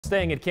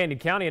Staying at Canyon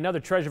County,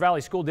 another Treasure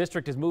Valley School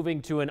District is moving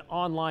to an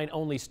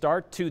online-only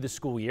start to the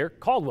school year.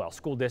 Caldwell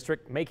School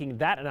District making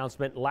that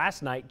announcement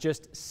last night,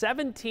 just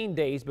 17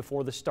 days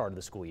before the start of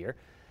the school year.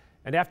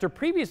 And after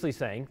previously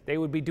saying they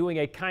would be doing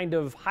a kind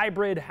of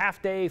hybrid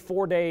half-day,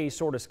 4-day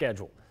sort of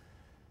schedule.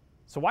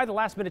 So why the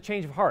last-minute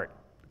change of heart?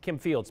 Kim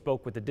Field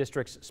spoke with the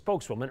district's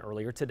spokeswoman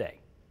earlier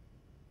today.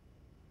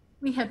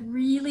 We had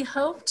really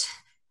hoped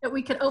that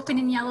we could open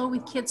in yellow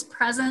with kids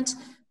present.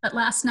 But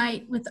last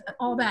night, with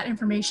all that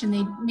information,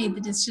 they made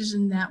the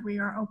decision that we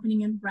are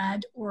opening in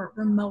red or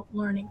remote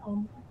learning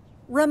only.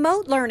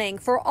 Remote learning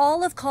for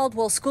all of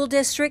Caldwell School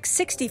District's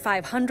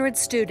 6,500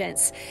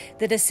 students.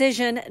 The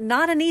decision,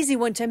 not an easy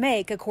one to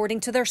make,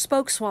 according to their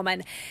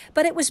spokeswoman,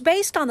 but it was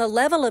based on the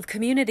level of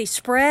community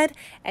spread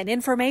and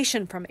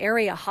information from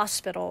area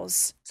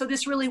hospitals. So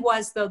this really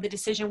was, though, the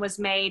decision was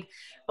made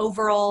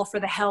overall for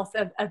the health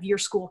of your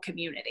school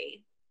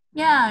community.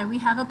 Yeah, we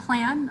have a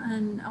plan,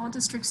 and all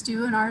districts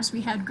do. In ours,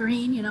 we had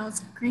green.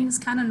 Green is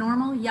kind of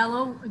normal.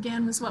 Yellow,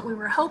 again, was what we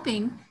were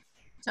hoping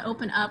to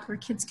open up, where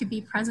kids could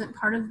be present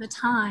part of the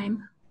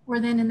time.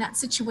 Or then in that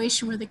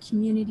situation where the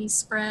community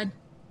spread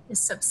is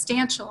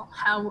substantial,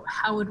 how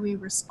would we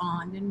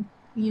respond? And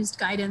we used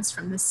guidance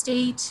from the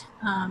state,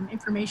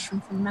 information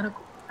from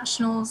medical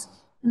professionals,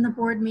 and the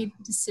board made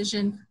the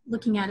decision,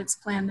 looking at its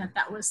plan, that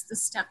that was the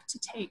step to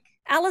take.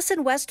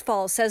 Allison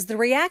Westfall says the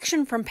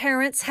reaction from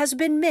parents has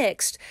been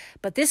mixed,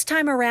 but this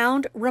time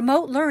around,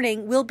 remote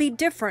learning will be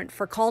different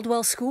for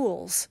Caldwell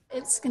schools.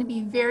 It's going to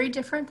be very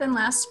different than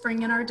last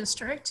spring in our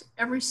district.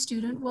 Every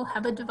student will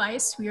have a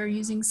device. We are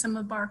using some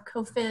of our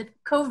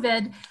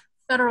COVID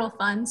federal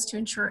funds to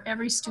ensure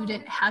every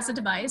student has a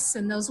device,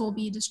 and those will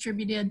be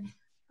distributed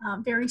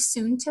very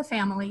soon to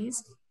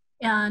families.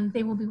 And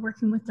they will be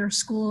working with their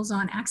schools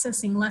on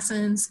accessing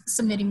lessons,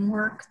 submitting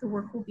work. The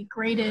work will be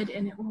graded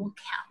and it will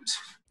count.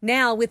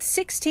 Now, with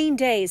 16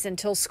 days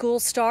until school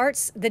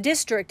starts, the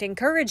district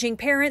encouraging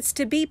parents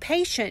to be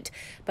patient,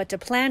 but to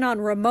plan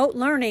on remote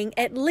learning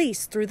at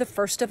least through the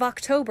 1st of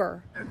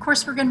October. Of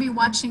course, we're going to be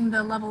watching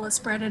the level of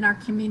spread in our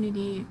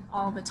community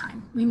all the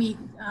time. We meet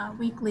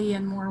weekly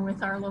and more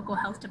with our local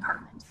health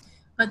department.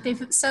 But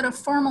they've set a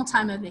formal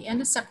time at the end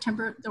of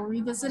September. They'll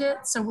revisit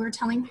it. So we're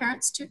telling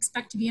parents to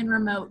expect to be in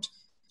remote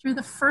through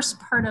the first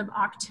part of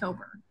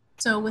October.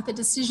 So with a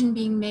decision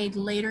being made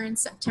later in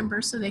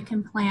September so they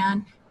can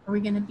plan, are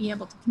we going to be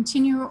able to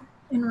continue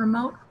in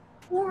remote?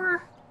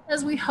 Or,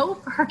 as we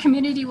hope, our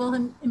community will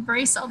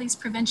embrace all these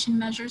prevention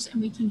measures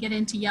and we can get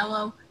into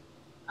yellow,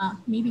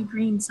 maybe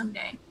green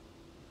someday.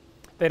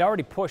 They'd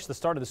already pushed the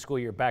start of the school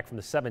year back from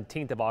the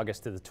 17th of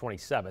August to the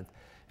 27th.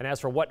 And as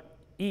for what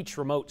each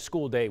remote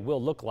school day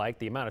will look like,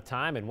 the amount of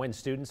time and when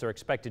students are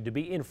expected to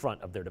be in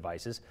front of their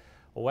devices,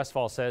 well,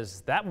 Westfall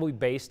says that will be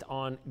based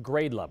on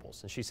grade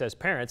levels. And she says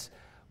parents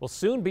will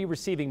soon be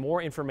receiving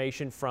more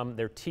information from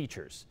their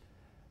teachers.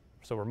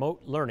 So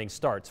remote learning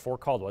starts for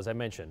Caldwell, as I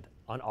mentioned,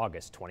 on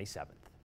August 27th.